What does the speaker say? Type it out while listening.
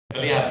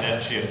Billy had an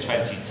entry of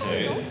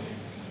 22,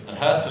 and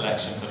her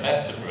selection for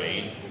best of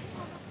breed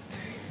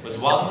was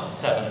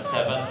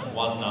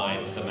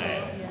 17719, the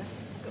male.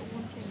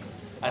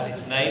 As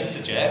its name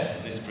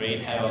suggests, this breed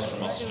hails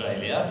from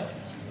Australia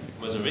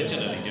and was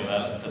originally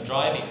developed for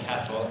driving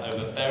cattle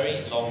over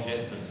very long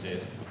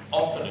distances,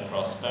 often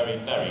across very,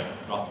 very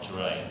rough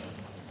terrain.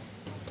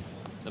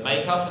 The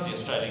makeup of the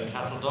Australian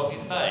cattle dog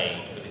is vague,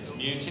 but it's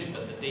muted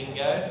that the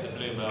dingo, the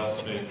blue merle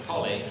smooth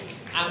collie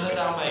and the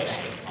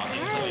Dalmatian are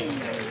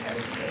interlinked in its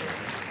history.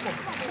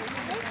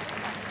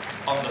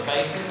 On the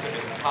basis of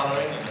its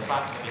colouring and the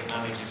fact that it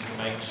manages to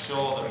make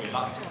sure that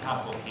reluctant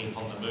cattle keep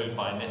on the move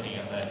by nipping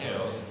at their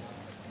heels,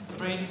 the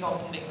breed is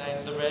often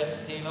nicknamed the red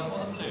heeler or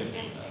the blue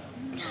heeler.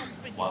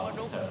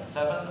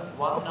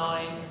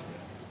 17719,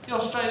 the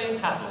Australian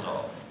cattle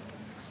dog.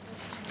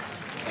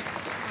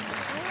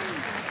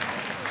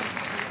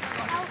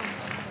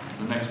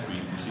 The next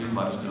breed seen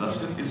by Mr.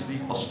 Luskin is the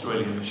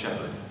Australian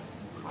Shepherd.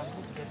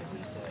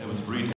 It was breed